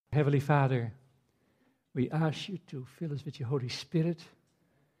Heavenly Father, we ask you to fill us with your Holy Spirit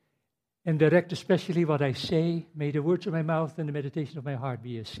and direct especially what I say. May the words of my mouth and the meditation of my heart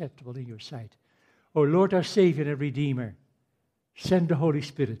be acceptable in your sight. O Lord, our Savior and Redeemer, send the Holy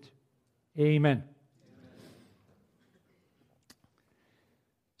Spirit. Amen.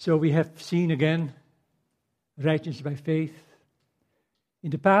 So we have seen again righteousness by faith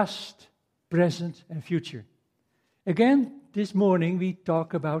in the past, present, and future. Again, this morning we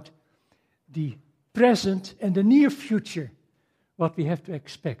talk about the present and the near future, what we have to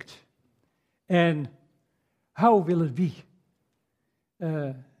expect. And how will it be?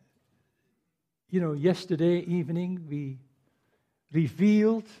 Yesterday evening we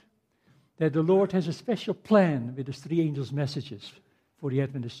revealed that the Lord has a special plan with the three angels' messages for the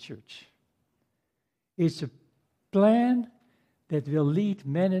Adventist Church. It's a plan that will lead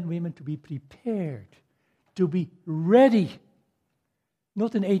men and women to be prepared, to be ready.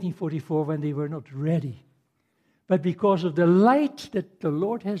 Not in 1844 when they were not ready, but because of the light that the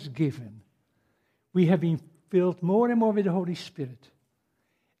Lord has given, we have been filled more and more with the Holy Spirit.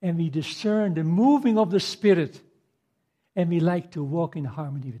 And we discern the moving of the Spirit, and we like to walk in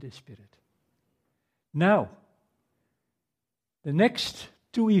harmony with the Spirit. Now, the next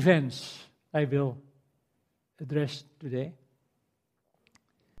two events I will address today.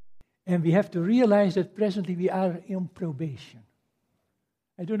 And we have to realize that presently we are in probation.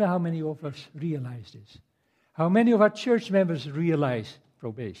 I don't know how many of us realize this. How many of our church members realize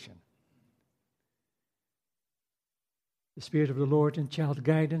probation? The Spirit of the Lord in Child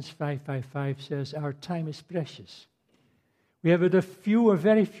Guidance 555 says, our time is precious. We have a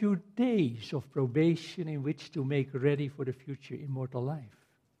very few days of probation in which to make ready for the future immortal life.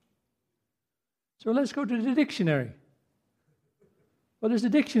 So let's go to the dictionary. What does the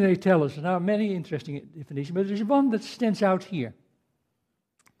dictionary tell us? There are many interesting definitions, but there's one that stands out here.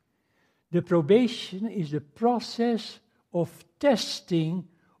 The probation is the process of testing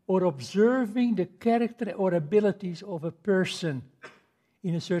or observing the character or abilities of a person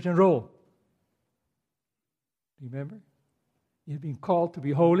in a certain role. Remember? You have been called to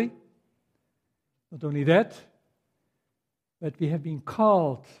be holy. Not only that, but we have been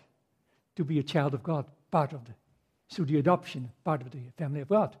called to be a child of God, through the adoption, part of the family of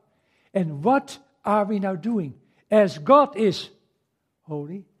God. And what are we now doing? As God is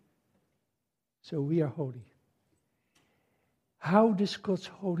holy, so we are holy. How does God's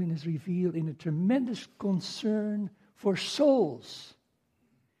holiness reveal in a tremendous concern for souls?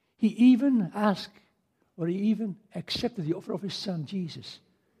 He even asked, or he even accepted the offer of his Son, Jesus,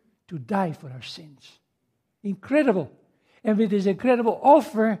 to die for our sins. Incredible. And with this incredible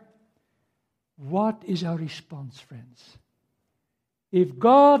offer, what is our response, friends? If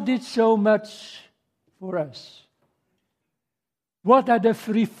God did so much for us, what are the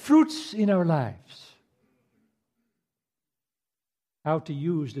free fruits in our lives? How to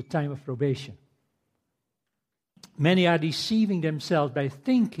use the time of probation. Many are deceiving themselves by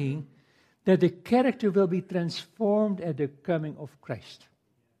thinking that the character will be transformed at the coming of Christ.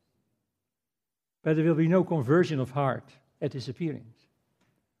 But there will be no conversion of heart at his appearing.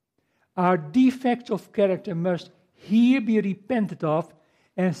 Our defects of character must here be repented of,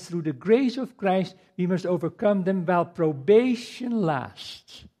 and through the grace of Christ we must overcome them while probation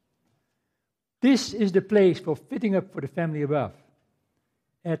lasts. This is the place for fitting up for the family above.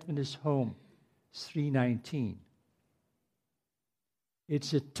 Adventist Home 319.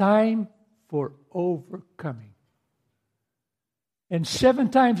 It's a time for overcoming. And 7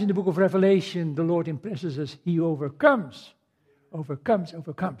 times in the book of Revelation, the Lord impresses us, he overcomes.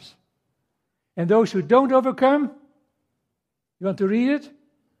 And those who don't overcome, you want to read it?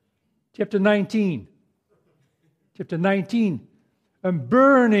 Chapter 19. Chapter 19, a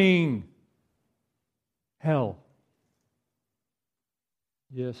burning hell.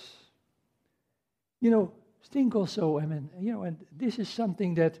 Yes. Think also, and this is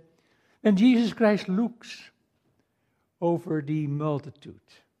something that when Jesus Christ looks over the multitude,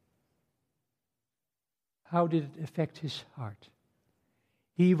 how did it affect his heart?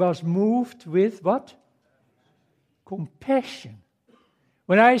 He was moved with what? Compassion.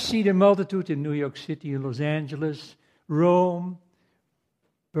 When I see the multitude in New York City, in Los Angeles, Rome,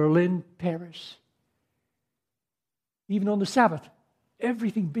 Berlin, Paris, even on the Sabbath,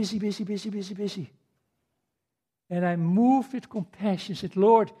 everything busy. And I'm moved with compassion. I said,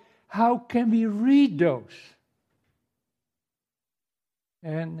 Lord, how can we read those?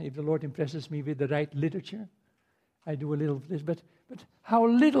 And if the Lord impresses me with the right literature, I do a little of this, but how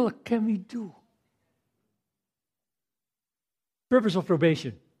little can we do? Purpose of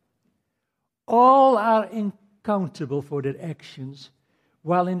probation. All are accountable for their actions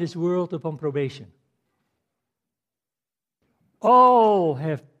while in this world upon probation. All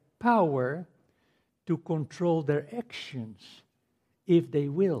have power to control their actions if they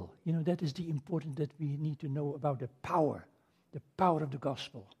will. You know, that is the important that we need to know about the power of the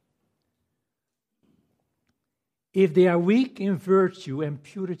gospel. If they are weak in virtue and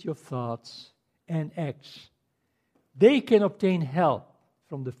purity of thoughts and acts, they can obtain help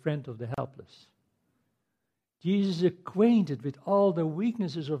from the friend of the helpless. Jesus is acquainted with all the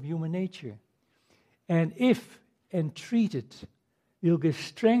weaknesses of human nature, and if entreated, will give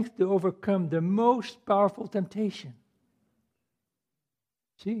strength to overcome the most powerful temptation.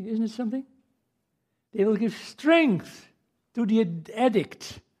 See, isn't it something? They will give strength to the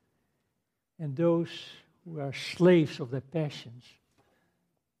addict and those who are slaves of their passions.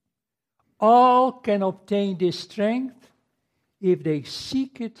 All can obtain this strength if they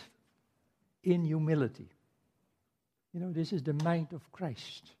seek it in humility. You know, this is the mind of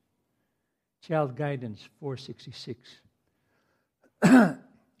Christ. Child Guidance 466.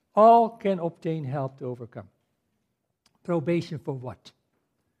 All can obtain help to overcome. Probation for what?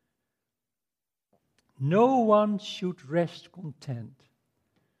 No one should rest content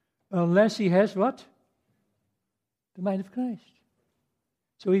unless he has what? The mind of Christ.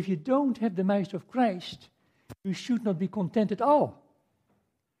 So if you don't have the mind of Christ, you should not be content at all.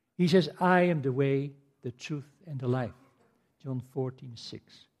 He says, I am the way, the truth, and the life. John 14:6.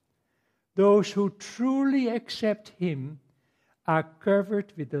 Those who truly accept him are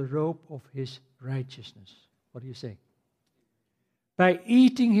covered with the robe of his righteousness. What do you say? By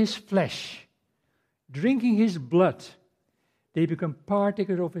eating his flesh, drinking his blood, they become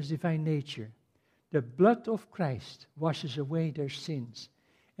partakers of his divine nature. The blood of Christ washes away their sins,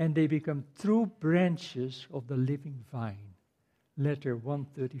 and they become true branches of the living vine. Letter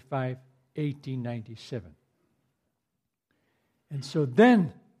 135, 1897. And so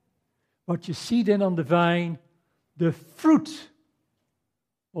then, what you see then on the vine, the fruit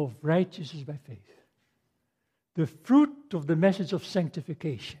of righteousness by faith. The fruit of the message of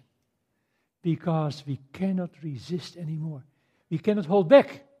sanctification. Because we cannot resist anymore. We cannot hold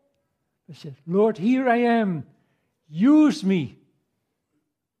back. We said, Lord, here I am. Use me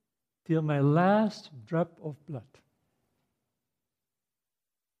till my last drop of blood.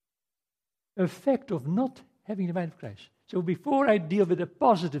 Effect of not having the mind of Christ. So before I deal with a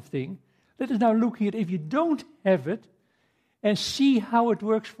positive thing, let us now look here if you don't have it and see how it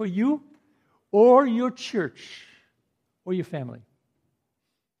works for you or your church or your family.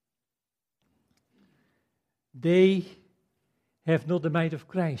 They have not the mind of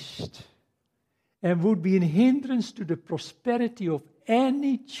Christ and would be a hindrance to the prosperity of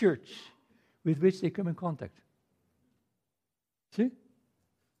any church with which they come in contact. See?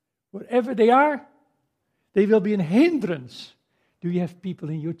 Wherever they are, they will be a hindrance. Do you have people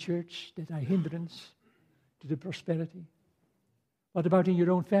in your church that are a hindrance to the prosperity? What about in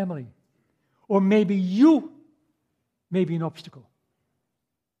your own family? Or maybe you may be an obstacle.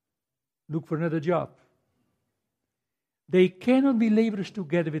 Look for another job. They cannot be laborers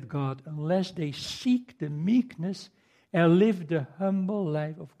together with God unless they seek the meekness and live the humble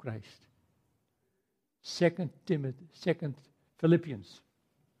life of Christ. 2 Philippians,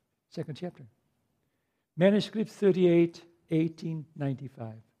 2nd chapter. Manuscript 38,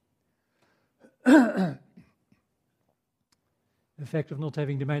 1895. The fact of not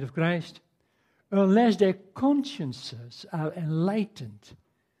having the mind of Christ, unless their consciences are enlightened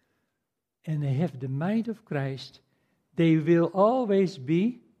and they have the mind of Christ, they will always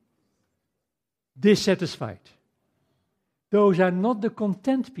be dissatisfied. Those are not the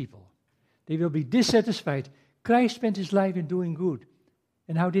content people. They will be dissatisfied. Christ spent his life in doing good.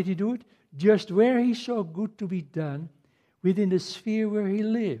 And how did he do it? Just where he saw good to be done, within the sphere where he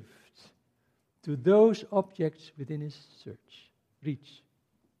lived, to those objects within his reach.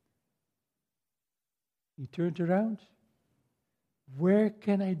 He turned around. Where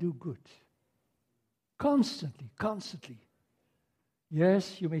can I do good? Constantly.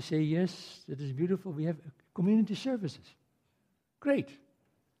 Yes, you may say, yes, that is beautiful. We have community services. Great.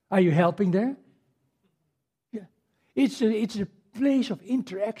 Are you helping there? Yeah. It's a place of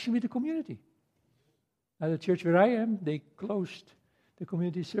interaction with the community. Now, the church where I am, they closed the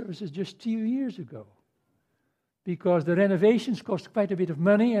community services just 2 years ago because the renovations cost quite a bit of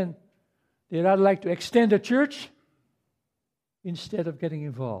money and they rather like to extend the church instead of getting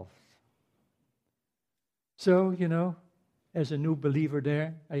involved. So, you know, as a new believer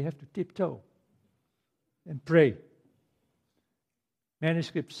there, I have to tiptoe and pray.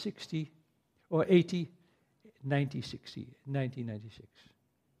 Manuscript 60 or 80, 1996.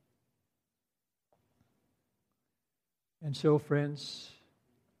 And so, friends,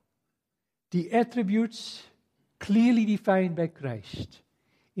 the attributes clearly defined by Christ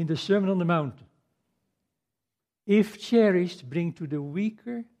in the Sermon on the Mount, if cherished, bring to the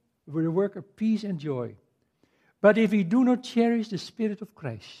worker peace and joy. But if we do not cherish the Spirit of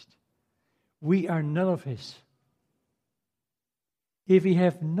Christ, we are none of His. If we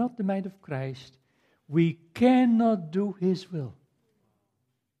have not the mind of Christ, we cannot do His will.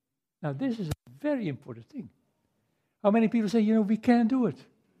 Now, this is a very important thing. How many people say, we can't do it?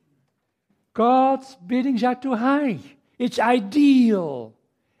 God's biddings are too high. It's ideal.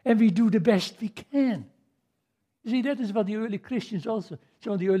 And we do the best we can. You see, that is what the early Christians also,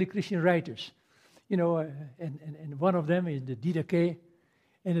 some of the early Christian writers, and one of them is the Didache,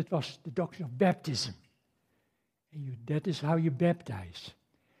 and it was the doctrine of baptism. And that is how you baptize.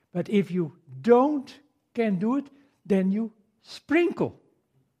 But if you can't do it, then you sprinkle.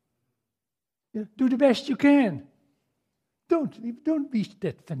 Do the best you can. Don't be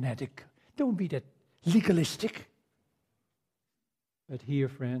that fanatic. Don't be that legalistic. But here,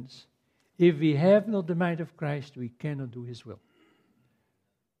 friends, if we have not the mind of Christ, we cannot do His will.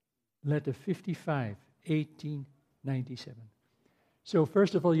 Letter 55, 1897. So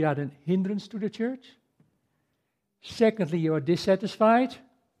first of all, you are a hindrance to the church. Secondly, you are dissatisfied.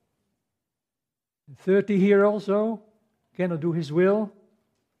 And thirdly, here also, cannot do His will.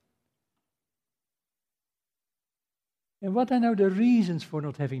 And what are now the reasons for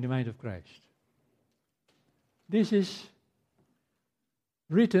not having the mind of Christ? This is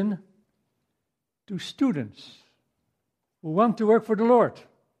written to students who want to work for the Lord.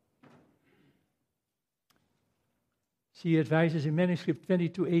 She advises in manuscript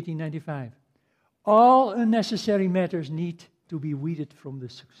 22, 1895. All unnecessary matters need to be weeded from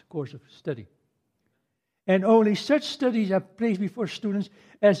the course of study. And only such studies are placed before students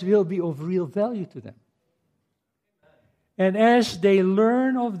as will be of real value to them. And as they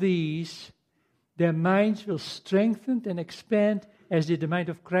learn of these, their minds will strengthen and expand as did the mind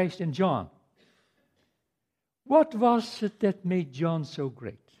of Christ and John. What was it that made John so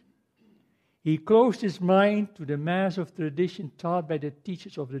great? He closed his mind to the mass of tradition taught by the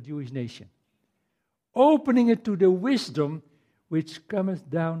teachers of the Jewish nation, opening it to the wisdom which cometh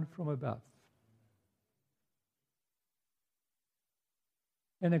down from above.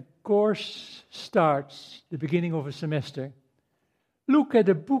 And a course starts, the beginning of a semester. Look at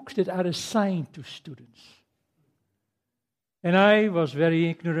the books that are assigned to students. And I was very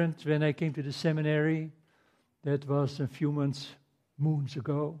ignorant when I came to the seminary. That was a few moons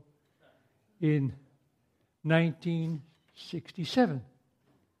ago, in 1967.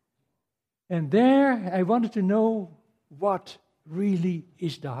 And there I wanted to know what really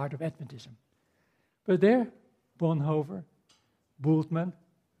is the heart of Adventism. But there, Bonhoeffer, Bultmann,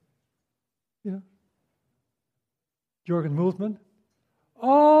 Jürgen Moltmann,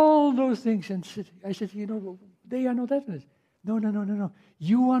 all those things. And I said, they are not Adventists. No.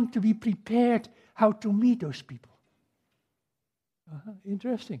 You want to be prepared how to meet those people.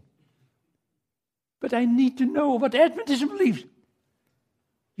 Interesting. But I need to know what Adventism believes.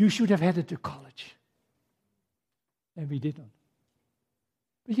 You should have had it at college. And we did not.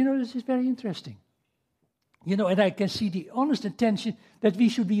 But this is very interesting. And I can see the honest intention that we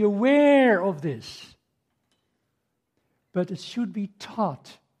should be aware of this. But it should be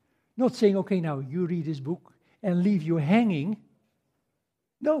taught. Not saying, okay, now you read this book and leave you hanging.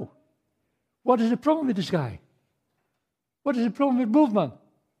 No. What is the problem with this guy? What is the problem with Bultmann?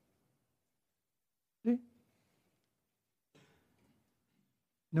 See?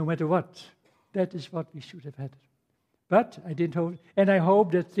 No matter what, that is what we should have had. But I didn't hope, and I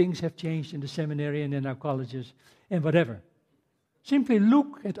hope that things have changed in the seminary and in our colleges and whatever. Simply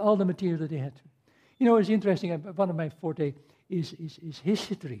look at all the material that they had. It's interesting, one of my forte is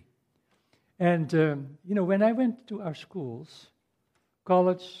history. And, when I went to our schools,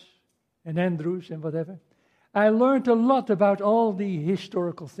 college and Andrews and whatever, I learned a lot about all the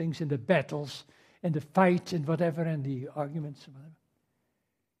historical things and the battles and the fights and whatever and the arguments and whatever.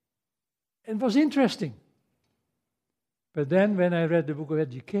 It was interesting. But then when I read the book of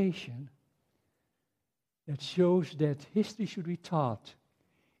education, that shows that history should be taught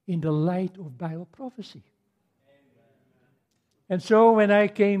in the light of Bible prophecy. And so when I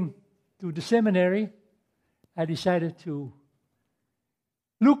came to the seminary, I decided to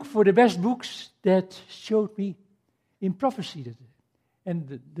look for the best books that showed me in prophecy.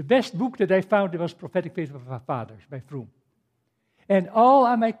 And the best book that I found was Prophetic Faith of Our Fathers by Froom. And all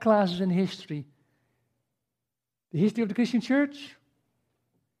of my classes in history, the history of the Christian church,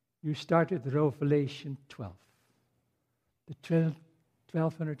 you start at Revelation 12, the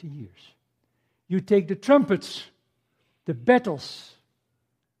 1200 years. You take the trumpets, the battles,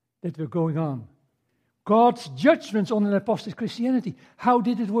 that were going on. God's judgments on an apostate Christianity. How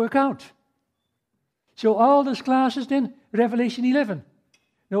did it work out? So all those classes then, Revelation 11.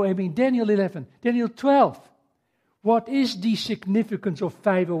 No, I mean Daniel 11, Daniel 12. What is the significance of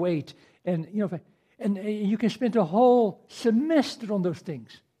 508? And you can spend a whole semester on those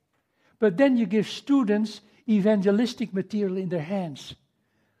things. But then you give students evangelistic material in their hands.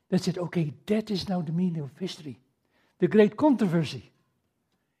 That said, okay, that is now the meaning of history. The great controversy.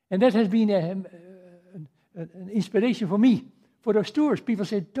 And that has been an inspiration for me, for those tours. People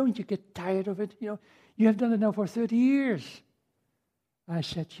say, don't you get tired of it? You have done it now for 30 years. I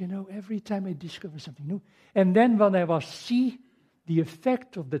said, every time I discover something new. And then when I see the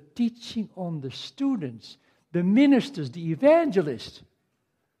effect of the teaching on the students, the ministers, the evangelists,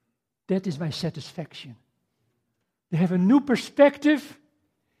 that is my satisfaction. They have a new perspective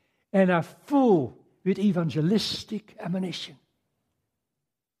and are full with evangelistic ammunition.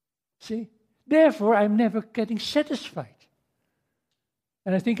 See? Therefore, I'm never getting satisfied.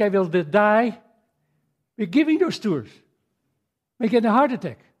 And I think I will die with giving those tours. I get a heart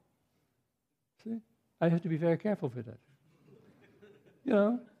attack. See? I have to be very careful with that.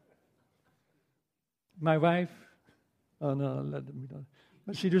 My wife, but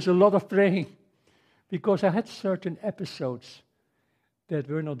she does a lot of praying because I had certain episodes that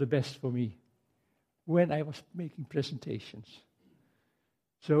were not the best for me when I was making presentations.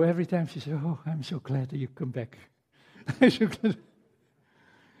 So every time she said, "Oh, I'm so glad that you come back." I'm so glad.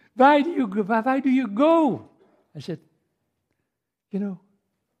 Why do you go? I said, the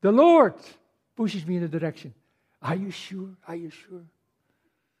Lord pushes me in a direction. Are you sure? Are you sure?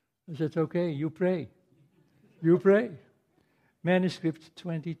 I said, okay, you pray. You pray. Manuscript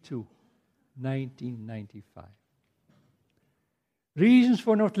 22, 1995. Reasons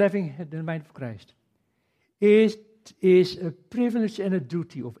for not living the mind of Christ. It is a privilege and a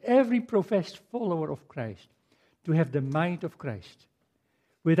duty of every professed follower of Christ to have the mind of Christ.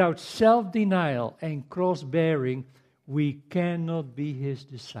 Without self-denial and cross-bearing, we cannot be his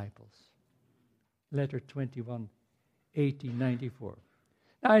disciples. Letter 21, 1894.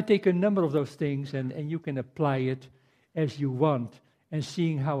 Now, I take a number of those things, and you can apply it as you want, and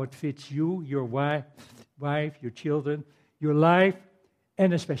seeing how it fits you, your wife, your children, your life,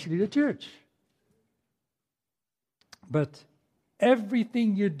 and especially the church. But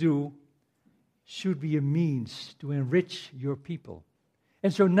everything you do should be a means to enrich your people.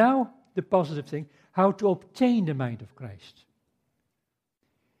 And so now, the positive thing, how to obtain the mind of Christ.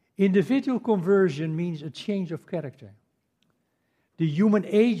 Individual conversion means a change of character. The human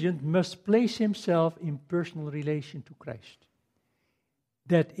agent must place himself in personal relation to Christ.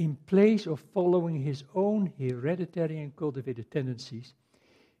 That in place of following his own hereditary and cultivated tendencies,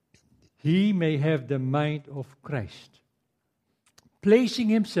 he may have the mind of Christ, placing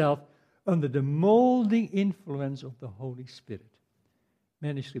himself under the molding influence of the Holy Spirit.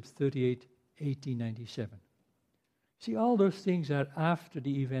 Manuscript 38, 1897. See, all those things are after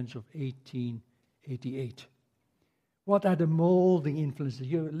the events of 1888. What are the molding influences?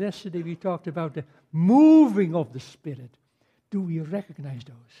 Yesterday we talked about the moving of the Spirit. Do we recognize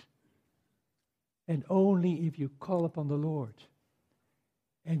those? And only if you call upon the Lord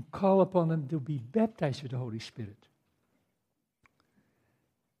and call upon Him to be baptized with the Holy Spirit.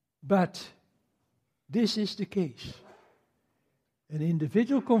 But this is the case. An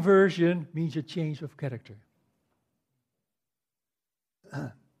individual conversion means a change of character.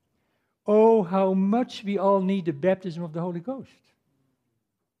 Oh, how much we all need the baptism of the Holy Ghost.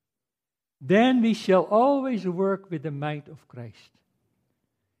 Then we shall always work with the mind of Christ.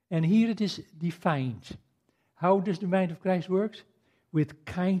 And here it is defined. How does the mind of Christ work? With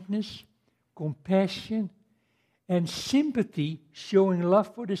kindness, compassion, and sympathy, showing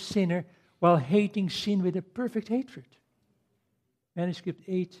love for the sinner while hating sin with a perfect hatred. Manuscript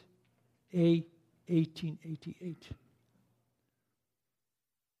 8A, 1888.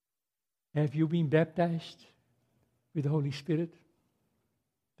 Have you been baptized with the Holy Spirit?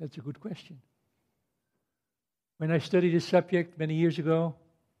 That's a good question. When I studied this subject many years ago,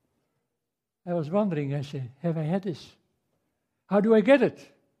 I was wondering, I said, have I had this? How do I get it?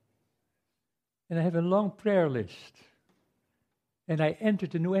 And I have a long prayer list. And I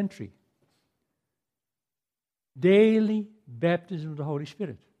entered a new entry. Daily baptism of the Holy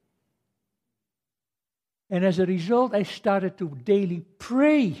Spirit. And as a result, I started to daily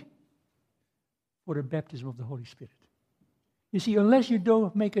pray for the baptism of the Holy Spirit. You see, unless you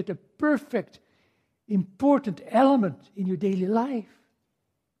don't make it a perfect, important element in your daily life,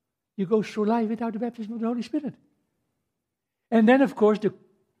 you go through life without the baptism of the Holy Spirit. And then, of course,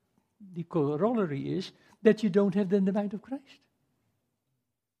 the corollary is that you don't have then the mind of Christ.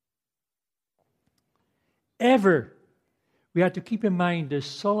 ever, we are to keep in mind the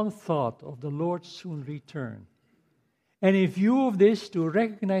solemn thought of the Lord's soon return. And in view of this, to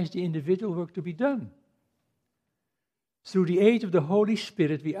recognize the individual work to be done. Through the aid of the Holy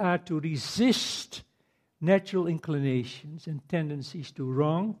Spirit, we are to resist natural inclinations and tendencies to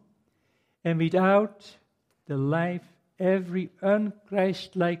wrong, and weed out the life every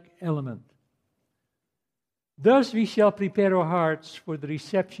unchristlike element. Thus we shall prepare our hearts for the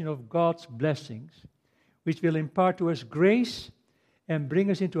reception of God's blessings, which will impart to us grace and bring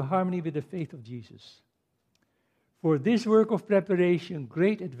us into harmony with the faith of Jesus. For this work of preparation,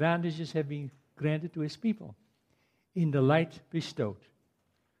 great advantages have been granted to his people in the light bestowed.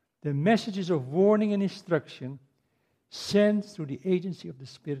 The messages of warning and instruction sent through the agency of the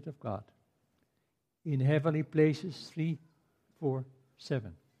Spirit of God. In heavenly places, 3, 4,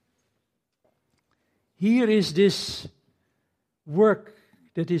 7. Here is this work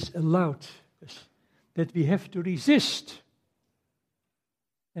that is allowed us, that we have to resist.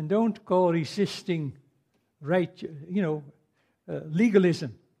 And don't call resisting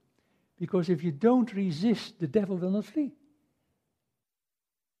legalism. Because if you don't resist, the devil will not flee.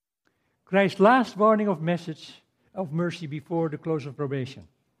 Christ's last warning of message of mercy before the close of probation.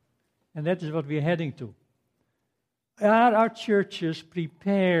 And that is what we are heading to. Are our churches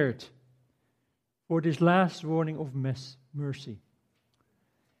prepared for this last warning of mercy?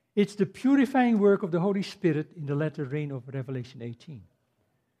 It's the purifying work of the Holy Spirit in the latter rain of Revelation 18.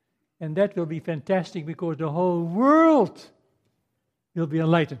 And that will be fantastic because the whole world will be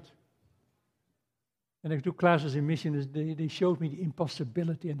enlightened. And I took classes in missions, they showed me the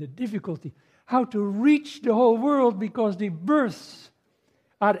impossibility and the difficulty, how to reach the whole world because the births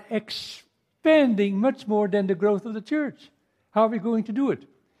are expanding much more than the growth of the church. How are we going to do it?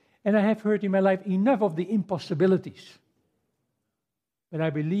 And I have heard in my life enough of the impossibilities. But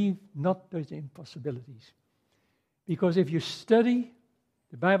I believe not those impossibilities. Because if you study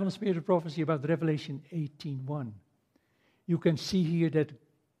the Bible and Spirit of Prophecy about Revelation 18:1, you can see here that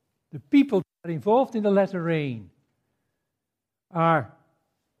the people that are involved in the latter rain are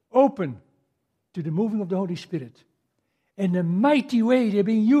open to the moving of the Holy Spirit. In a mighty way they're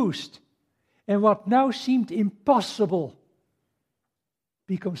being used. And what now seemed impossible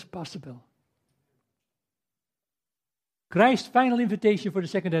becomes possible. Christ's final invitation for the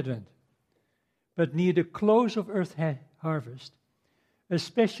second advent. But near the close of earth's harvest, a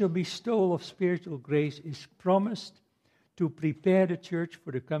special bestowal of spiritual grace is promised to prepare the church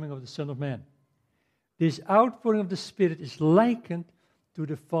for the coming of the Son of Man. This outpouring of the Spirit is likened to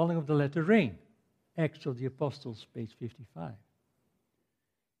the falling of the latter rain. Acts of the Apostles, page 55.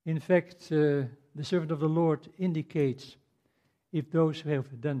 In fact, the servant of the Lord indicates, if those who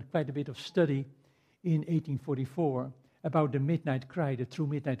have done quite a bit of study in 1844, about the midnight cry, the true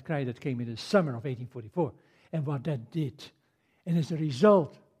midnight cry that came in the summer of 1844, and what that did. And as a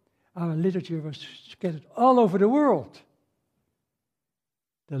result, our literature was scattered all over the world.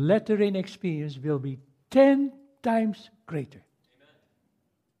 The latter rain experience will be 10 times greater.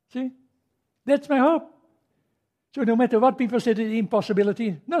 Amen. See? That's my hope. So no matter what people say, the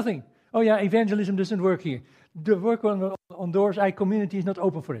impossibility, nothing. Oh yeah, evangelism doesn't work here. The work on doors, our community is not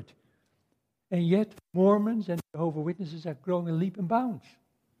open for it. And yet, Mormons and Jehovah's Witnesses are growing in leap and bounds.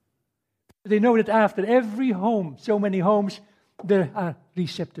 They know that after every home, so many homes, there are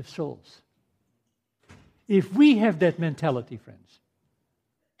receptive souls. If we have that mentality, friends,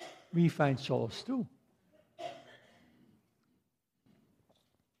 we find souls too.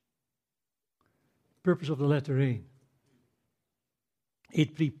 Purpose of the latter rain.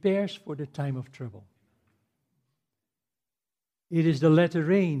 It prepares for the time of trouble. It is the latter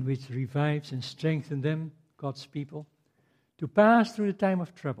rain which revives and strengthens them, God's people, to pass through the time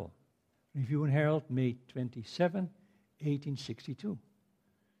of trouble. Review and Herald, May 27, 1862.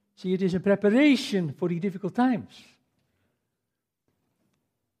 See, it is a preparation for the difficult times.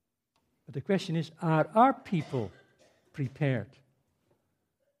 But the question is, are our people prepared?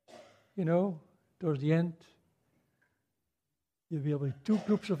 You know, towards the end, there will be two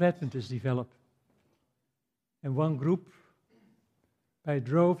groups of Adventists develop. And one group, by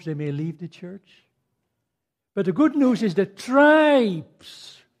droves, they may leave the church. But the good news is that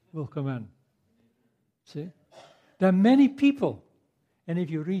tribes will come in. See? There are many people. And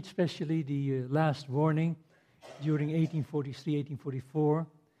if you read especially the last warning during 1843, 1844,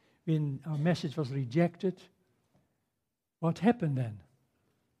 when our message was rejected, what happened then?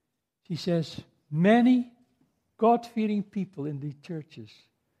 She says, many God-fearing people in the churches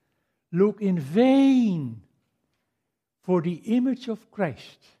look in vain for the image of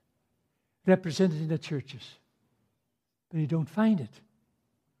Christ represented in the churches, but you don't find it.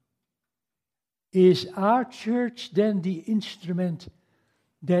 Is our church then the instrument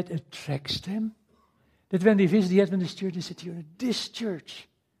that attracts them? That when they visit the Adventist church, they say, this church,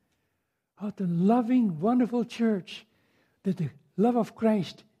 what a loving, wonderful church, that the love of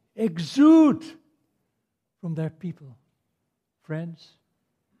Christ exude from their people. Friends,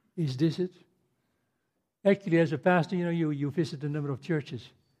 is this it? Actually, as a pastor, you visit a number of churches.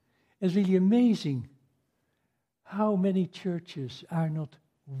 It's really amazing how many churches are not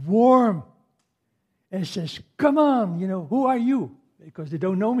warm and says, come on, who are you? Because they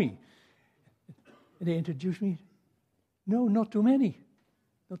don't know me. And they introduce me. No, not too many.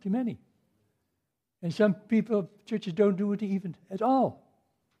 Not too many. And some churches don't do it even at all.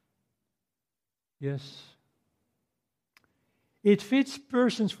 Yes. It fits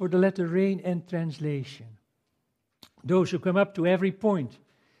persons for the letter rain and translation. Those who come up to every point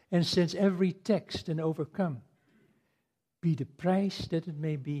and sense every text and overcome. Be the price that it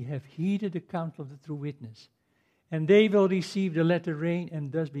may be, have heeded the counsel of the true witness. And they will receive the letter rain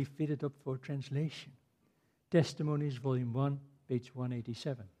and thus be fitted up for translation. Testimonies, Volume 1, page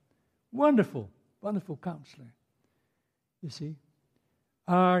 187. Wonderful, wonderful counselor. You see,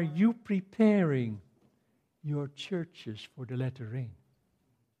 are you preparing your churches for the latter rain?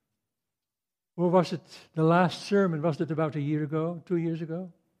 Or was it the last sermon? Was it about a year ago, 2 years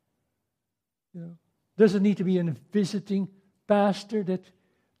ago? Does it need to be a visiting pastor that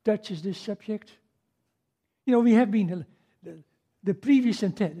touches this subject? We have been, the previous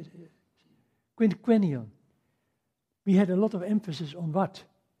quinquennium, we had a lot of emphasis on what?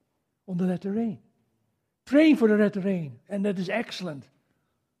 On the latter rain. Praying for the latter rain, and that is excellent.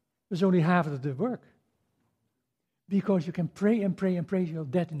 There's only half of the work. Because you can pray and pray and pray till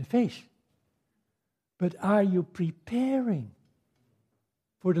dead in the face. But are you preparing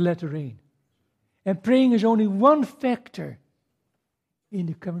for the latter rain? And praying is only one factor in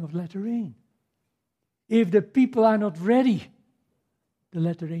the coming of latter rain. If the people are not ready, the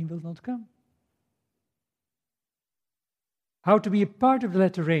latter rain will not come. How to be a part of the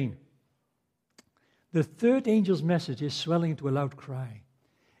latter rain? The third angel's message is swelling into a loud cry.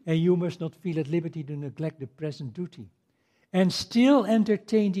 And you must not feel at liberty to neglect the present duty. And still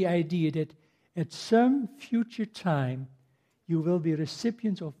entertain the idea that at some future time you will be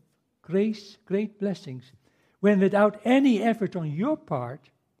recipients of grace, great blessings, when without any effort on your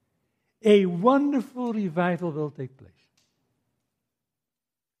part, a wonderful revival will take place.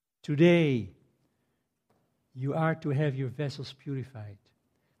 Today, you are to have your vessels purified,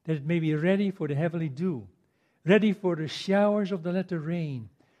 that it may be ready for the heavenly dew, ready for the showers of the latter rain,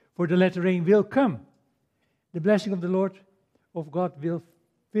 for the latter rain will come. The blessing of the Lord of God will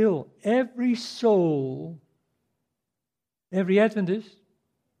fill every soul, every Adventist,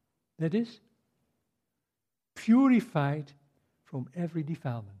 that is, purified from every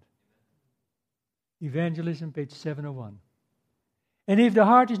defilement. Evangelism, page 701. And if the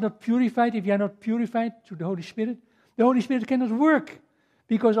heart is not purified, if you are not purified through the Holy Spirit cannot work,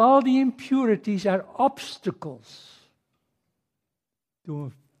 because all the impurities are obstacles to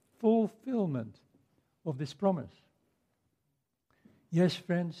a fulfillment of this promise. Yes,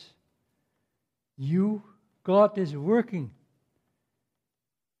 friends, God is working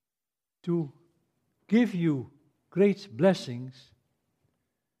to give you great blessings,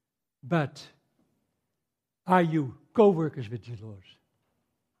 but are you co-workers with the Lord?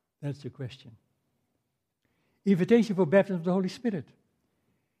 That's the question. Invitation for baptism of the Holy Spirit.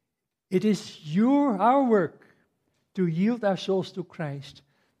 It is our work to yield our souls to Christ,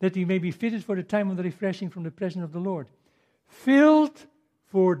 that we may be fitted for the time of the refreshing from the presence of the Lord, filled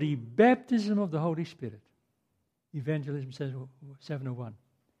for the baptism of the Holy Spirit. Evangelism 701.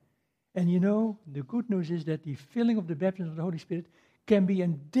 And the good news is that the filling of the baptism of the Holy Spirit can be a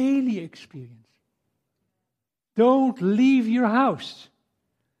daily experience. Don't leave your house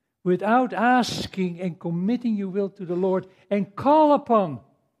without asking and committing your will to the Lord and call upon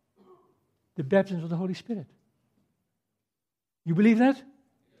the baptism of the Holy Spirit. You believe that?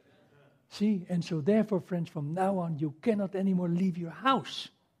 See, and so therefore, friends, from now on, you cannot anymore leave your house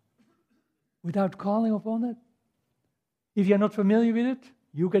without calling upon it. If you're not familiar with it,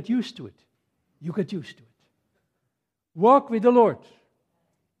 you get used to it. You get used to it. Walk with the Lord.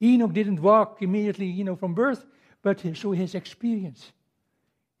 Enoch didn't walk immediately, from birth, but through his experience,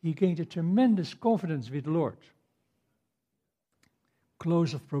 he gained a tremendous confidence with the Lord.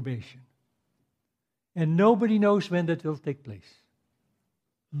 Close of probation. And nobody knows when that will take place.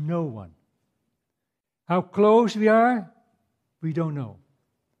 No one. How close we are, we don't know.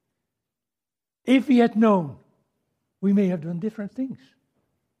 If we had known, we may have done different things.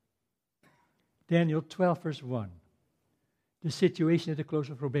 Daniel 12, verse 1. The situation at the close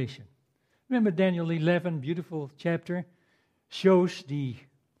of probation. Remember Daniel 11, beautiful chapter, shows in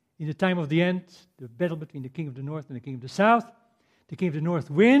the time of the end, the battle between the king of the north and the king of the south. The king of the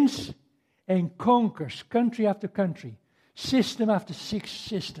north wins and conquers country after country, system after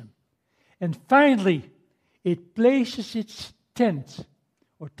system. And finally, it places its tent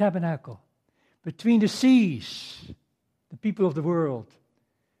or tabernacle between the seas, the people of the world,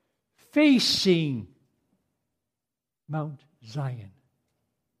 facing Mount Zion,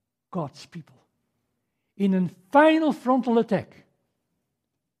 God's people, in a final frontal attack.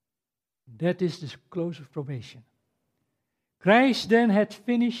 That is the close of probation. Christ then had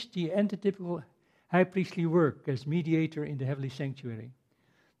finished the antitypical high priestly work as mediator in the heavenly sanctuary.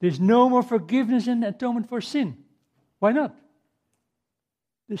 There's no more forgiveness and atonement for sin. Why not?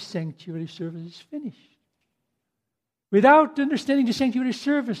 The sanctuary service is finished. Without understanding the sanctuary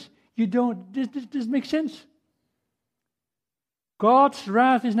service, this doesn't make sense. God's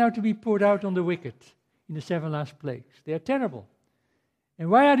wrath is now to be poured out on the wicked in the 7 last plagues. They are terrible. And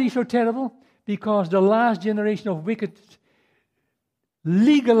why are they so terrible? Because the last generation of wicked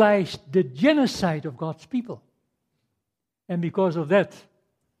legalized the genocide of God's people. And because of that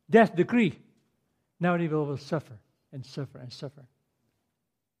death decree, now they will suffer and suffer and suffer.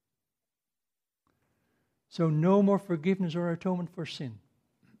 So no more forgiveness or atonement for sin.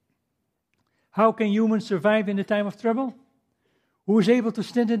 How can humans survive in the time of trouble? Who is able to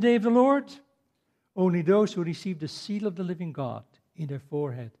stand in the day of the Lord? Only those who receive the seal of the living God in their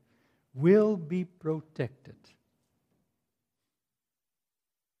forehead will be protected.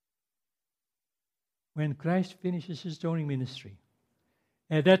 When Christ finishes his atoning ministry,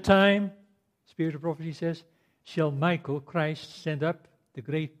 at that time, Spirit of prophecy says, shall Michael, Christ, stand up, the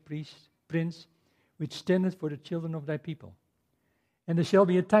great prince, which standeth for the children of thy people. And there shall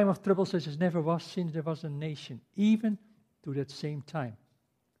be a time of trouble such as never was since there was a nation, even to that same time.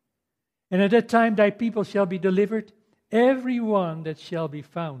 And at that time thy people shall be delivered, every one that shall be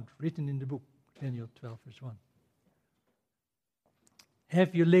found written in the book. Daniel 12, verse 1.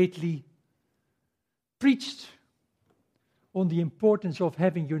 Have you lately preached on the importance of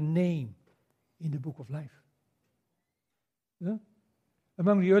having your name in the book of life? Yeah?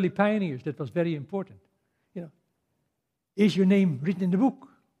 Among the early pioneers, that was very important. Is your name written in the book?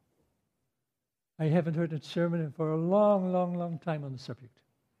 I haven't heard a sermon for a long, long, long time on the subject.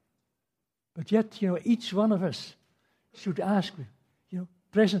 But yet, each one of us should ask,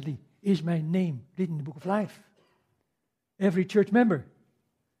 presently, is my name written in the book of life? Every church member.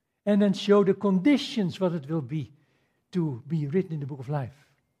 And then show the conditions what it will be to be written in the book of life.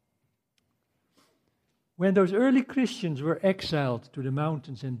 When those early Christians were exiled to the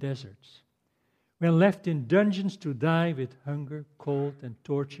mountains and deserts, when left in dungeons to die with hunger, cold, and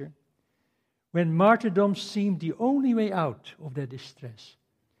torture, when martyrdom seemed the only way out of their distress,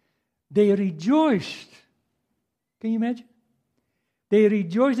 they rejoiced. Can you imagine? They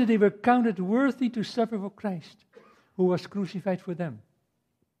rejoiced that they were counted worthy to suffer for Christ, who was crucified for them.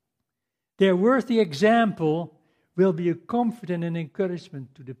 Their worthy example will be a comfort and an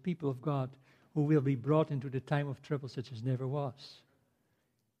encouragement to the people of God who will be brought into the time of trouble such as never was.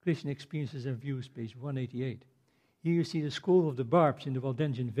 Christian Experiences and Views, page 188. Here you see the School of the Barbs in the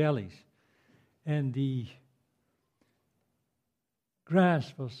Waldensian valleys. And the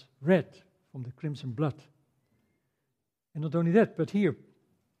grass was red from the crimson blood. And not only that, but here,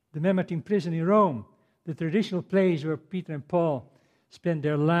 the Mamertine prison in Rome, the traditional place where Peter and Paul spent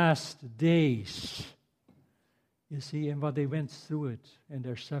their last days. You see, and what they went through it and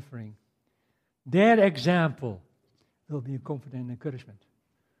their suffering. Their example will be a comfort and encouragement.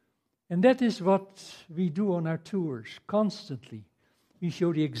 And that is what we do on our tours constantly. We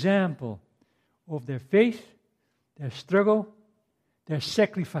show the example of their faith, their struggle, their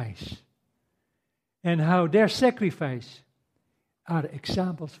sacrifice, and how their sacrifice are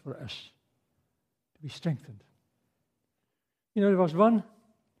examples for us to be strengthened. There was one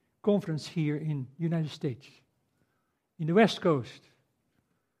conference here in the United States, in the West Coast,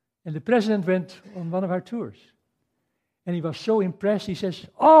 and the president went on one of our tours. And he was so impressed, he says,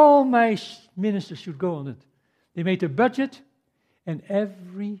 all my ministers should go on it. They made a budget, and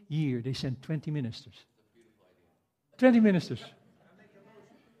every year they sent 20 ministers. 20 ministers.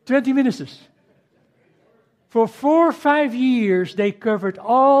 20 ministers. For 4 or 5 years, they covered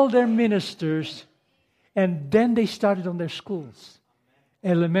all their ministers, and then they started on their schools.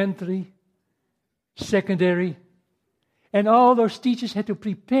 Elementary, secondary, and all those teachers had to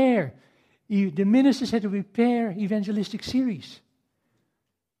prepare. The ministers had to prepare evangelistic series.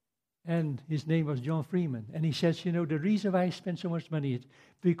 And his name was John Freeman. And he says, the reason why I spent so much money is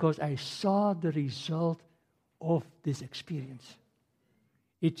because I saw the result of this experience.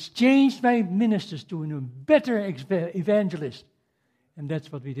 It's changed my ministers to a better evangelist. And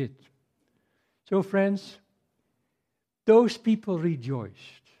that's what we did. So, friends, those people rejoiced.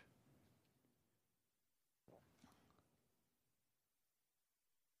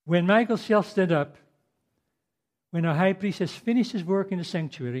 When Michael shall stand up, when our high priest has finished his work in the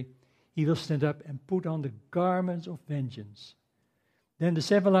sanctuary, he will stand up and put on the garments of vengeance. Then the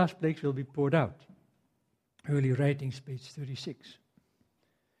 7 last plagues will be poured out. Early writings, page 36.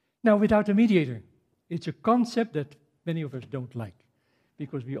 Now, without a mediator, it's a concept that many of us don't like,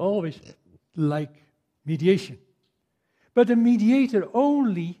 because we always like mediation. But a mediator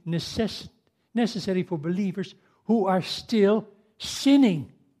only necessary for believers who are still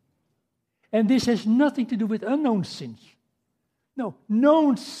sinning. And this has nothing to do with unknown sins. No,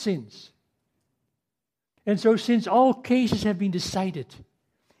 known sins. And so, since all cases have been decided,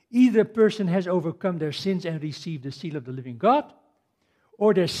 either a person has overcome their sins and received the seal of the living God,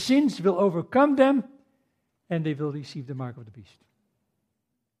 or their sins will overcome them and they will receive the mark of the beast.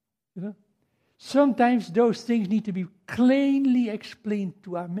 You know? Sometimes those things need to be plainly explained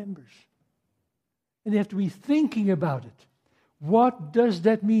to our members. And they have to be thinking about it. What does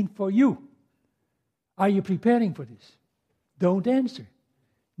that mean for you? Are you preparing for this? Don't answer.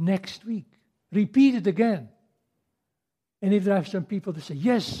 Next week. Repeat it again. And if there are some people that say,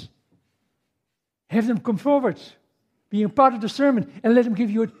 yes, have them come forward, being part of the sermon, and let them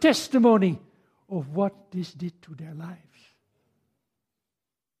give you a testimony of what this did to their lives.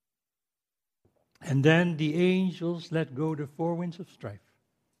 And then the angels let go the 4 winds of strife.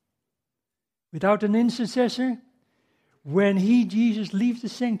 Without an intercessor, when Jesus, leaves the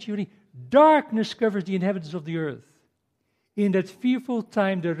sanctuary, darkness covers the inhabitants of the earth. In that fearful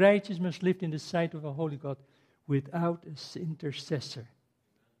time, the righteous must live in the sight of a holy God without an intercessor.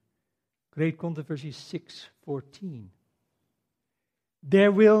 Great Controversy 6:14.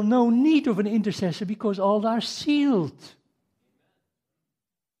 There will no need of an intercessor because all are sealed.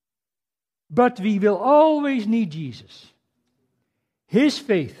 But we will always need Jesus, His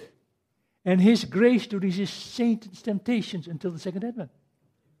faith, and His grace to resist Satan's temptations until the second advent.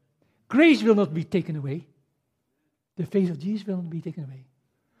 Grace will not be taken away. The faith of Jesus will not be taken away.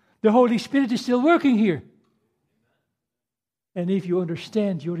 The Holy Spirit is still working here. And if you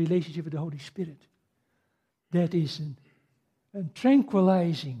understand your relationship with the Holy Spirit, that is a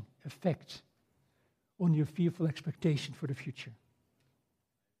tranquilizing effect on your fearful expectation for the future.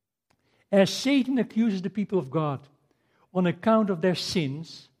 As Satan accuses the people of God on account of their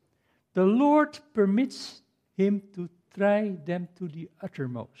sins, the Lord permits him to try them to the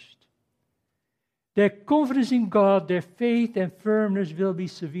uttermost. Their confidence in God, their faith and firmness will be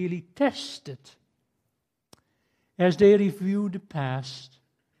severely tested. As they review the past,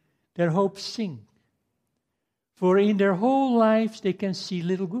 their hopes sink. For in their whole lives they can see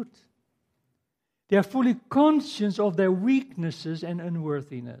little good. They are fully conscious of their weaknesses and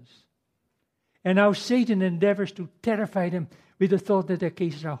unworthiness. And now Satan endeavors to terrify them with the thought that their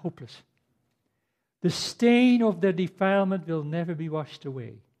cases are hopeless. The stain of their defilement will never be washed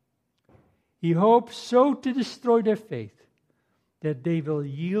away. He hopes so to destroy their faith that they will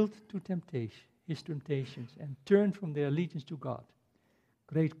yield to his temptations, and turn from their allegiance to God.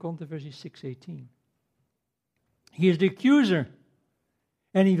 Great Controversy 6:18. He is the accuser,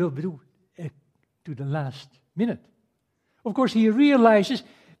 and he will do it to the last minute. Of course, he realizes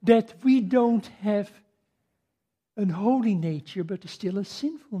that we don't have an holy nature, but still a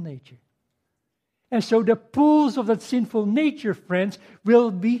sinful nature. And so the pulls of that sinful nature, friends,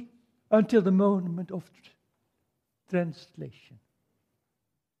 will be until the moment of translation.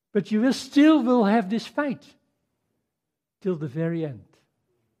 But you will have this fight till the very end.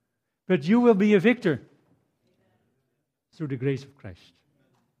 But you will be a victor through the grace of Christ.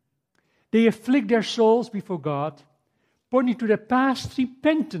 They afflict their souls before God, pointing to their past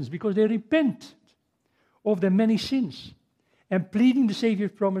repentance, because they repent of their many sins, and pleading the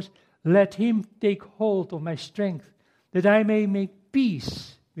Savior's promise, let Him take hold of my strength, that I may make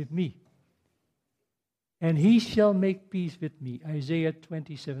peace with me. And He shall make peace with me. Isaiah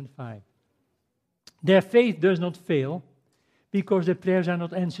 27:5. Their faith does not fail, because their prayers are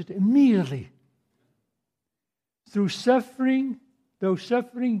not answered immediately. Though suffering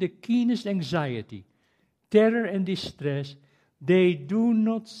the keenest anxiety, terror and distress, they do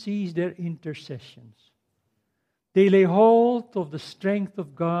not cease their intercessions. They lay hold of the strength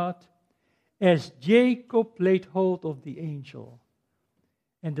of God, as Jacob laid hold of the angel.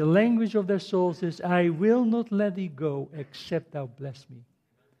 And the language of their souls is, I will not let thee go, except thou bless me.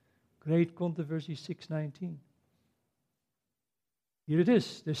 Great Controversy 6:19. Here it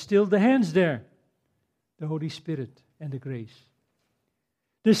is. There's still the hands there. The Holy Spirit and the grace.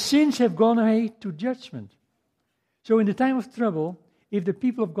 The sins have gone away to judgment. So in the time of trouble, if the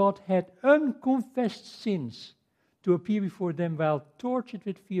people of God had unconfessed sins to appear before them while tortured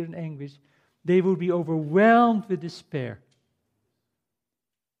with fear and anguish, they would be overwhelmed with despair.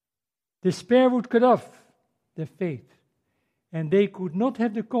 Despair would cut off their faith, and they could not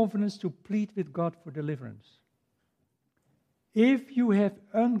have the confidence to plead with God for deliverance. If you have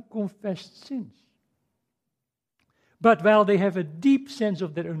unconfessed sins, but while they have a deep sense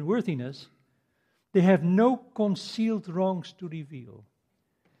of their unworthiness, they have no concealed wrongs to reveal.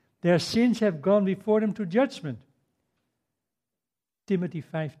 Their sins have gone before them to judgment. Timothy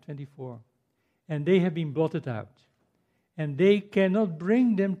 5:24. And they have been blotted out, and they cannot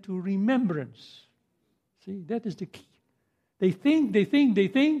bring them to remembrance. See, that is the key. They think.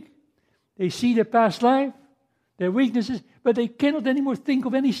 They see their past life, their weaknesses, but they cannot anymore think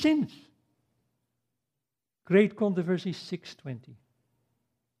of any sins. Great Controversy 6:20.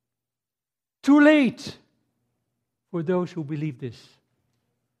 Too late for those who believe this.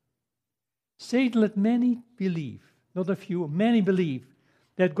 Satan let many believe, not a few, many believe,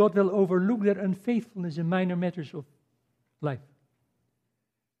 that God will overlook their unfaithfulness in minor matters of life.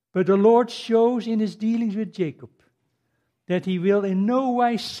 But the Lord shows in his dealings with Jacob that he will in no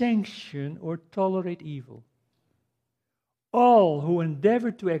wise sanction or tolerate evil. All who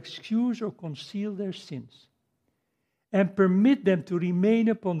endeavor to excuse or conceal their sins and permit them to remain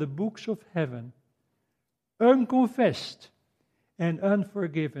upon the books of heaven, unconfessed and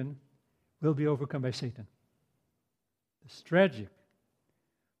unforgiven, will be overcome by Satan. It's tragic.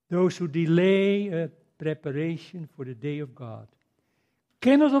 Those who delay a preparation for the day of God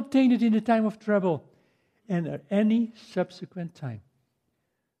cannot obtain it in the time of trouble and at any subsequent time.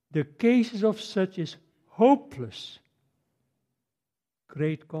 The cases of such is hopeless.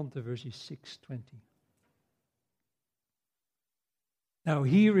 Great Controversy 6:20. Now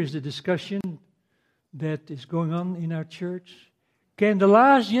here is the discussion that is going on in our church. Can the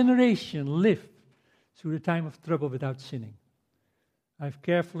last generation live through the time of trouble without sinning? I've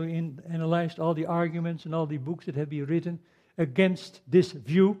carefully analyzed all the arguments and all the books that have been written against this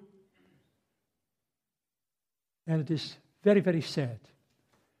view. And it is very, very sad.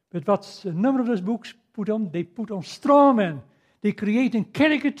 But what a number of those books put on, they put on straw men. They create a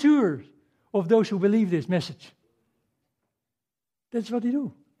caricature of those who believe this message. That's what they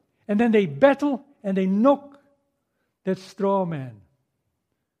do. And then they battle and they knock that straw man.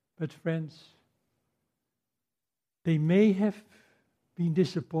 But friends, they may have been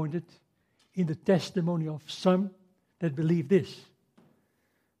disappointed in the testimony of some that believe this.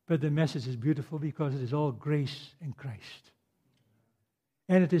 But the message is beautiful because it is all grace in Christ.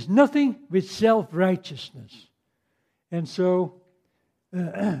 And it is nothing with self-righteousness. And so,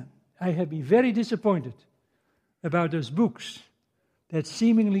 I have been very disappointed about those books that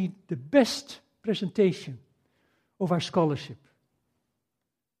seemingly the best presentation of our scholarship.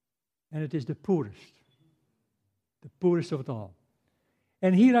 And it is the poorest of it all.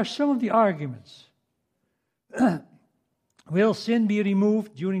 And here are some of the arguments. Will sin be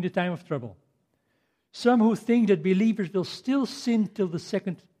removed during the time of trouble? Some who think that believers will still sin till the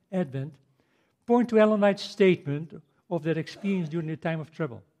second advent point to Ellen White's statement of their experience during the time of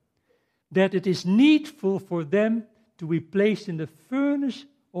trouble, that it is needful for them to be placed in the furnace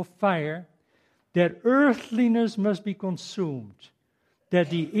of fire, their earthliness must be consumed, that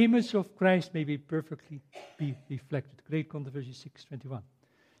the image of Christ may be perfectly be reflected. Great Controversy 6:21.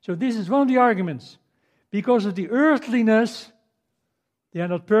 So this is one of the arguments. Because of the earthliness, they are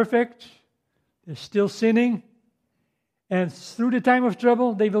not perfect, they're still sinning, and through the time of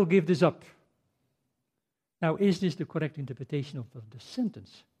trouble, they will give this up. Now, is this the correct interpretation of the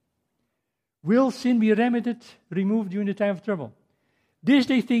sentence? Will sin be removed during the time of trouble? This,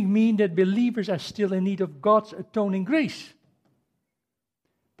 they think, mean that believers are still in need of God's atoning grace.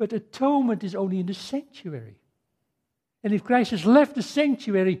 But atonement is only in the sanctuary. And if Christ has left the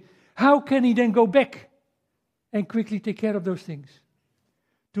sanctuary, how can he then go back and quickly take care of those things?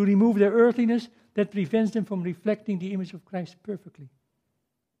 To remove their earthliness that prevents them from reflecting the image of Christ perfectly.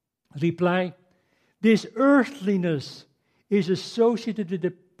 Reply, this earthliness is associated with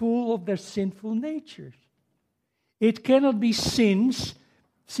the pull of their sinful natures. It cannot be sins,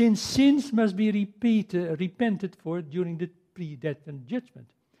 since sins must be repented for during the pre-death and judgment,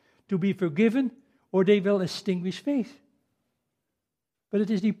 to be forgiven, or they will extinguish faith. But it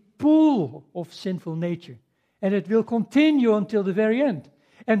is the pull of sinful nature, and it will continue until the very end.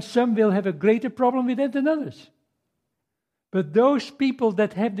 And some will have a greater problem with it than others. But those people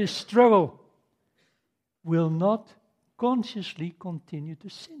that have this struggle will not consciously continue to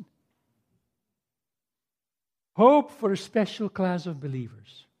sin. Hope for a special class of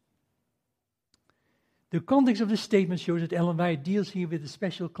believers. The context of the statement shows that Ellen White deals here with a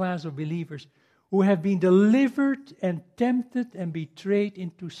special class of believers who have been delivered and tempted and betrayed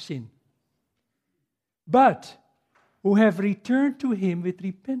into sin, but who have returned to Him with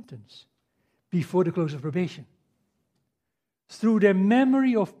repentance before the close of probation. Through their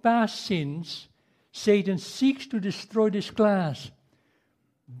memory of past sins, Satan seeks to destroy this class,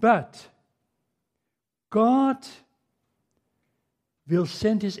 but God will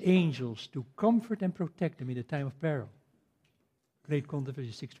send His angels to comfort and protect them in the time of peril. Great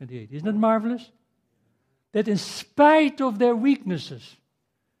controversy 6:28. Isn't that marvelous? That in spite of their weaknesses,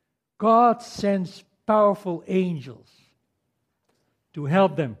 God sends powerful angels to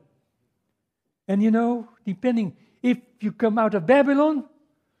help them. And depending, if you come out of Babylon,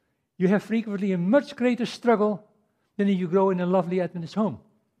 you have frequently a much greater struggle than if you grow in a lovely Adventist home.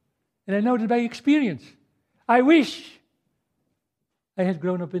 And I know that by experience. I wish I had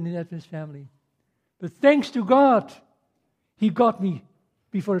grown up in an Adventist family. But thanks to God, He got me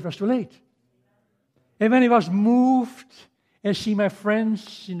before it was too late. And when I was moved and see my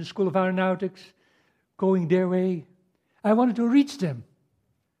friends in the School of Aeronautics going their way, I wanted to reach them,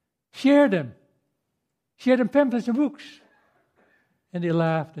 share them pamphlets and books. And they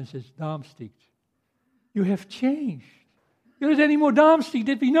laughed and said, Damsteegt, you have changed. You're not any more Damsteegt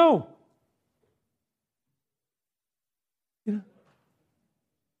that we know.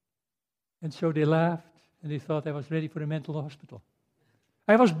 And so they laughed, and they thought I was ready for a mental hospital.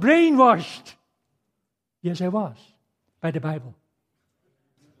 I was brainwashed. Yes, I was, by the Bible.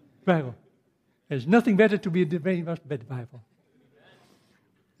 There's nothing better to be brainwashed by the Bible.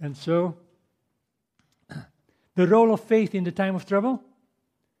 And so, the role of faith in the time of trouble.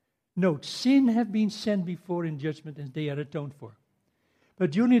 Note, sin have been sent before in judgment, and they are atoned for.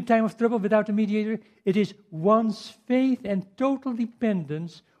 But during the time of trouble without a mediator, it is one's faith and total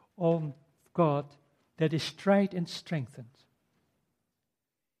dependence on God that is tried and strengthened.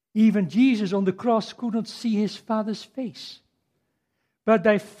 Even Jesus on the cross could not see His Father's face, but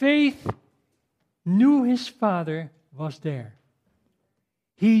by faith knew His Father was there.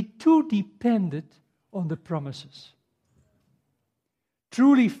 He too depended on the promises.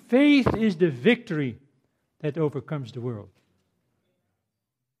 Truly, faith is the victory that overcomes the world.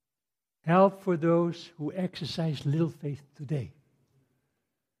 Help for those who exercise little faith today.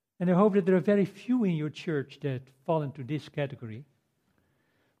 And I hope that there are very few in your church that fall into this category.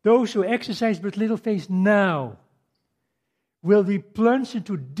 Those who exercise but little faith now will be plunged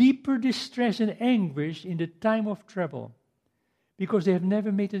into deeper distress and anguish in the time of trouble because they have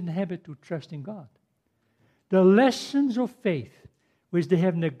never made it a habit to trust in God. The lessons of faith which they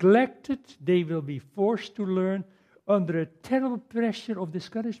have neglected, they will be forced to learn under a terrible pressure of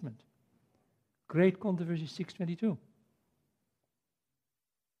discouragement. Great controversy 6:22.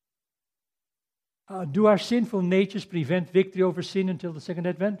 Do our sinful natures prevent victory over sin until the second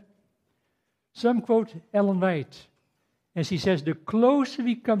advent? Some quote Ellen White, and she says, the closer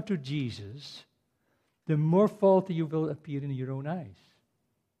we come to Jesus, the more faulty you will appear in your own eyes.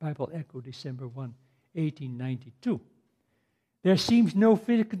 Bible Echo, December 1, 1892. There seems no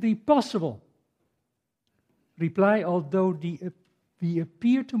victory possible. Reply, although we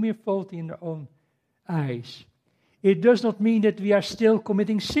appear to be faulty in our own eyes, it does not mean that we are still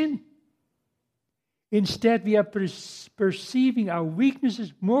committing sin. Instead, we are perceiving our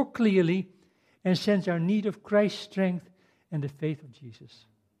weaknesses more clearly and sense our need of Christ's strength and the faith of Jesus.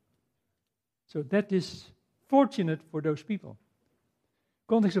 So that is fortunate for those people.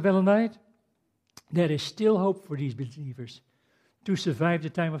 Context of Ellen White, there is still hope for these believers to survive the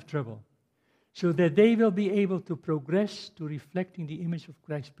time of trouble, so that they will be able to progress to reflecting the image of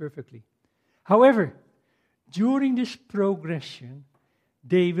Christ perfectly. However, during this progression,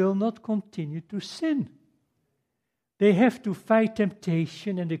 they will not continue to sin. They have to fight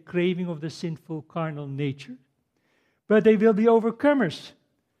temptation and the craving of the sinful carnal nature, but they will be overcomers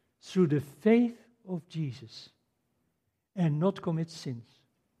through the faith of Jesus and not commit sins.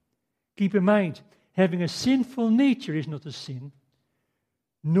 Keep in mind, having a sinful nature is not a sin,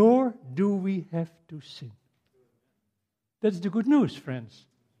 nor do we have to sin. That's the good news, friends.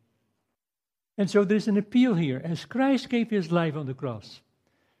 And so there's an appeal here. As Christ gave His life on the cross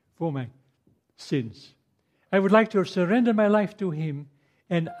for my sins, I would like to surrender my life to Him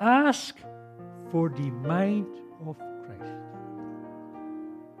and ask for the mind of Christ.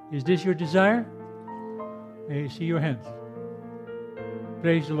 Is this your desire? May I see your hands.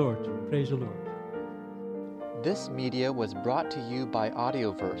 Praise the Lord. Praise the Lord. This media was brought to you by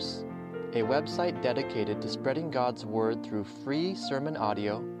Audioverse, a website dedicated to spreading God's Word through free sermon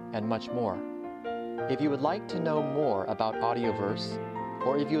audio and much more. If you would like to know more about Audioverse,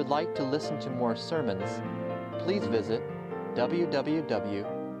 or if you would like to listen to more sermons, please visit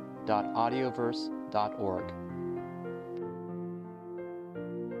www.audioverse.org.